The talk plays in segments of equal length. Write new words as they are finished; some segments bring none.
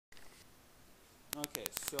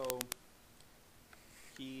So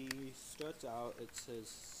he starts out, it's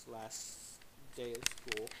his last day of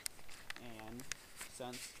school, and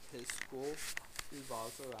since his school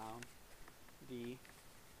revolves around the,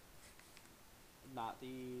 not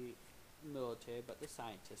the military, but the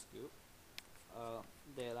scientist group,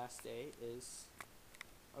 their last day is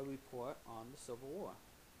a report on the Civil War.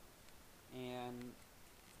 And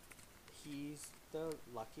he's the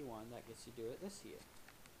lucky one that gets to do it this year,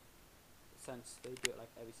 since they do it like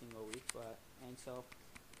every single week. And so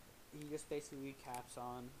he just basically recaps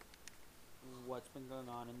on what's been going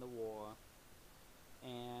on in the war,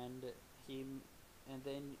 and he and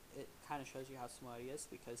then it kind of shows you how smart he is,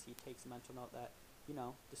 because he takes mental note that,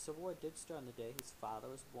 the Civil War did start on the day his father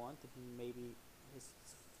was born, thinking maybe his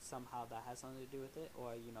somehow that has something to do with it,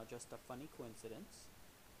 or just a funny coincidence.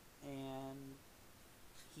 And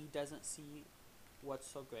he doesn't see what's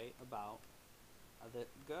so great about the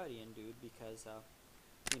Guardian dude, because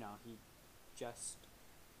he just,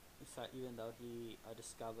 so even though he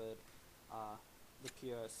discovered the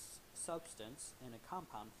pure substance in a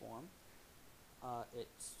compound form,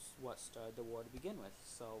 it's what started the war to begin with.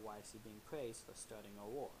 So why is he being praised for starting a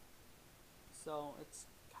war? So it's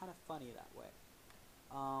kind of funny that way.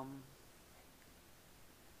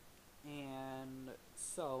 And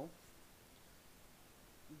so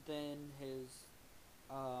then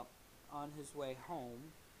on his way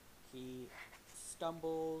home, he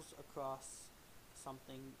stumbles across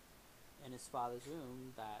something in his father's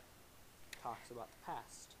room that talks about the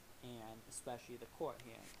past, and especially the court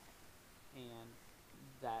hearing. And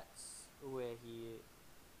that's where he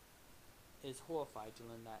is horrified to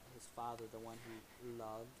learn that his father, the one he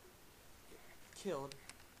loved, killed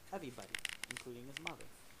everybody, including his mother.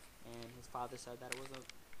 And his father said that it was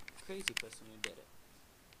a crazy person who did it.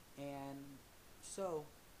 And so,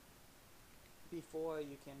 before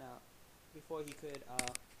he could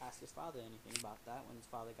ask his father anything about that, when his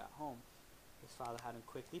father got home, his father had him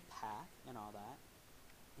quickly pack and all that,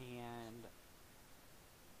 and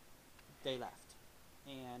they left.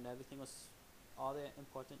 And all the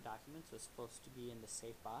important documents were supposed to be in the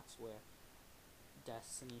safe box where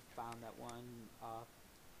Destiny found that one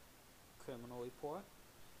criminal report,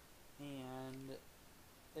 and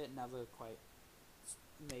it never quite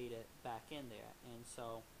made it back in there. And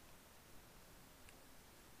so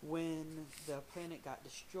when the planet got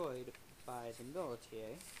destroyed by the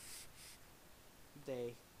military,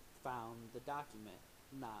 they found the document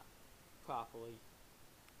not properly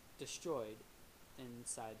destroyed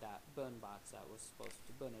inside that burn box that was supposed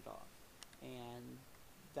to burn it all. And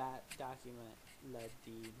that document led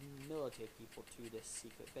the military people to this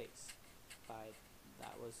secret base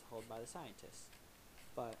that was held by the scientists.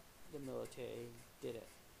 But the military didn't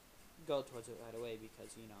go towards it right away,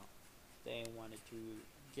 because they wanted to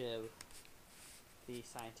give the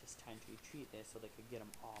scientists time to retreat there so they could get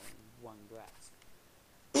them all in one grasp.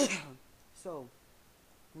 So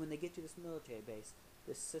when they get to this military base,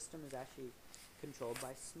 this system is actually controlled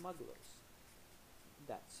by smugglers.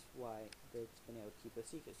 That's why they've been able to keep their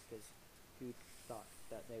secrets, because who thought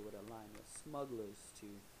that they would align with smugglers,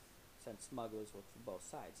 since smugglers work for both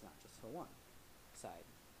sides, not just for one side.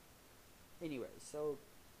 Anyway, so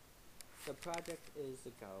the project is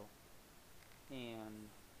a go, and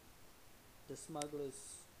the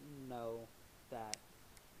smugglers know that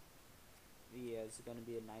there's going to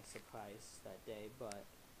be a nice surprise that day, but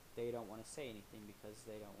they don't want to say anything because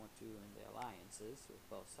they don't want to ruin the alliances with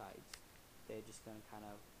both sides. They're just going to kind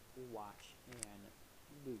of watch and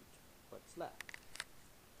loot what's left.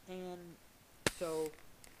 And so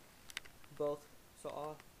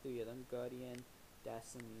all three of them, Guardian,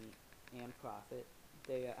 Destiny, and Prophet,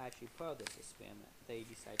 they are actually part of this experiment. They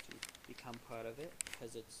decide to become part of it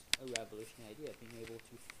because it's a revolutionary idea, being able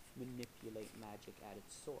to manipulate magic at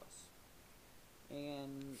its source.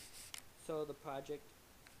 And so the project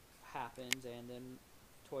happens, and then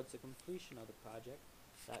towards the completion of the project,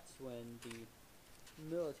 that's when the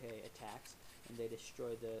military attacks and they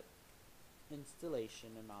destroy the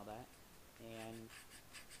installation and all that. And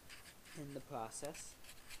in the process,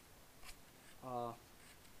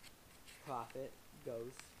 Prophet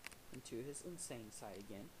goes into his insane side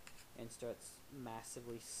again and starts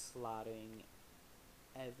massively slaughtering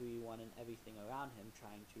everyone and everything around him,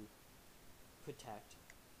 trying to protect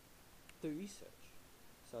the research.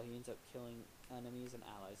 So he ends up killing enemies and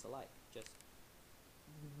allies alike, just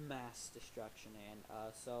mass destruction.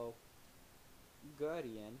 And so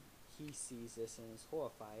Guardian, he sees this and is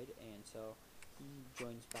horrified, and so he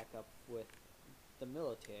joins back up with the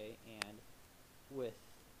military, and with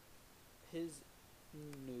his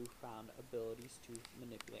newfound abilities to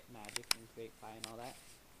manipulate magic and create fire and all that,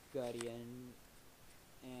 Guardian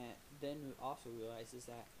And then we also realizes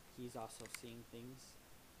that he's also seeing things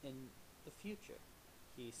in the future.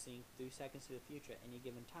 He's seeing 3 seconds to the future at any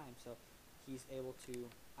given time, so he's able to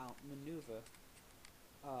outmaneuver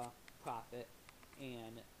Prophet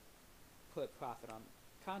and put Prophet on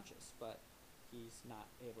conscious, but he's not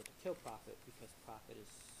able to kill Prophet because Prophet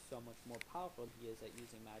is so much more powerful than he is at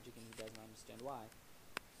using magic, and he doesn't understand why.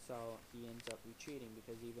 So he ends up retreating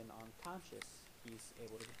because even unconscious, he's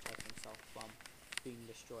able to protect himself from being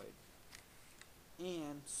destroyed.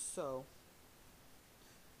 And so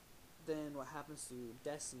then what happens to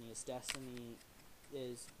Destiny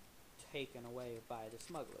is taken away by the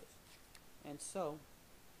smugglers. And so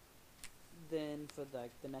then for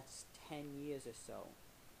the next 10 years or so,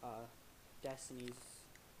 Destiny's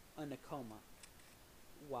in a coma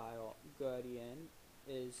while Guardian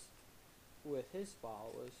is with his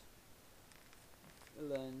followers,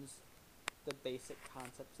 learns the basic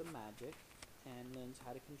concepts of magic and learns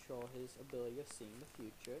how to control his ability of seeing the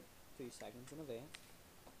future 3 seconds in advance.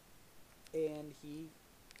 And he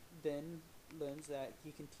then learns that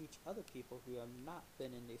he can teach other people who have not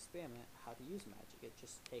been in the experiment how to use magic. It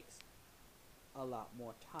just takes a lot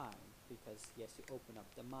more time because he has to open up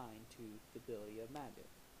the mind to the ability of magic.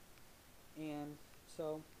 And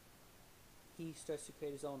so he starts to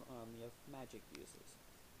create his own army of magic users.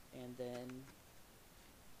 And then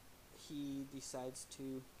he decides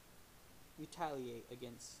to retaliate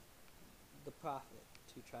against the Prophet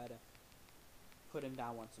to try to put him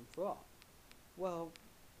down once and for all. Well,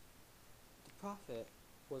 the Prophet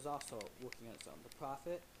was also working on his own. The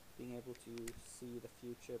Prophet, being able to see the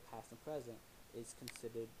future, past and present, is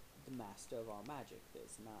considered the master of all magic.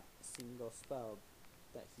 There's not a single spell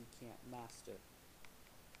that he can't master.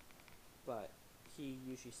 But he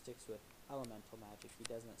usually sticks with elemental magic. He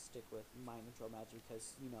doesn't stick with mind control magic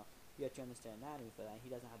because, you have to understand anatomy for that. He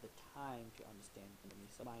doesn't have the time to understand anatomy.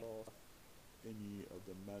 So any of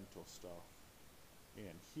the mental stuff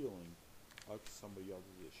and healing up to somebody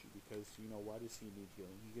else's issue, because why does he need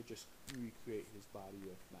healing? He could just recreate his body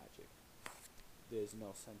with magic. There's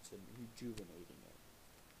no sense in rejuvenating it.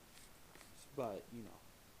 But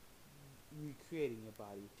recreating your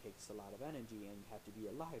body takes a lot of energy, and you have to be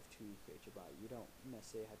alive to recreate your body. You don't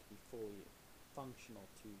necessarily have to be fully functional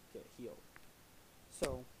to get healed.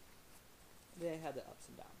 So they had the ups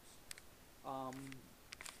and downs.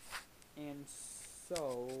 And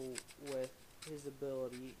so with his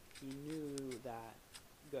ability, he knew that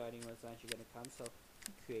Guardian was eventually going to come, so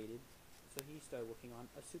he started working on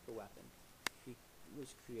a super weapon. He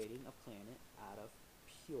was creating a planet out of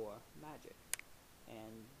pure magic,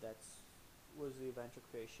 and was the eventual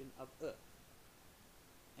creation of Earth.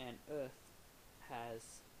 And Earth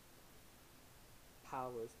has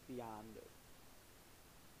powers beyond,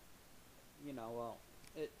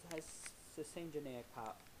 it has the same generic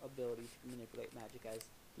ability to manipulate magic as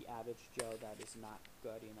the average Joe that is not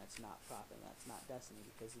Guardian, that's not Prophet, that's not Destiny,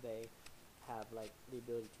 because they have the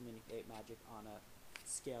ability to manipulate magic on a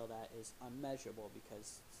scale that is unmeasurable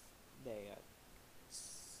because they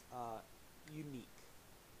are unique.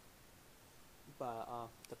 But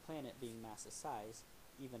the planet being massive size,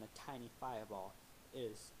 even a tiny fireball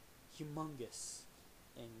is humongous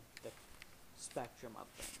in the spectrum of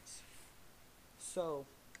things. So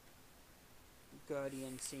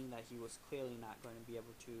Guardian, seeing that he was clearly not going to be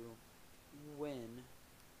able to win,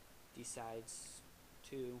 decides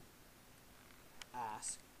to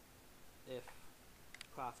ask if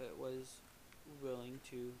Prophet was willing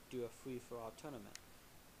to do a free-for-all tournament.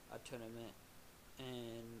 A tournament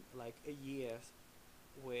in a year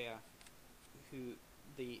where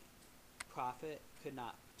the Prophet could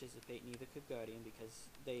not participate, neither could Guardian, because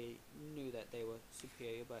they knew that they were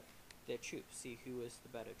superior, but their troops see who was the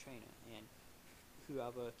better trainer, and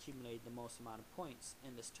whoever accumulated the most amount of points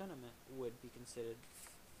in this tournament would be considered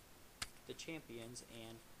the champions,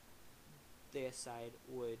 and their side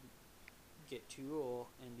would get to rule,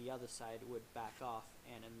 and the other side would back off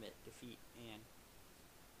and admit defeat and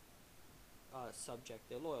subject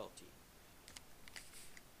their loyalty.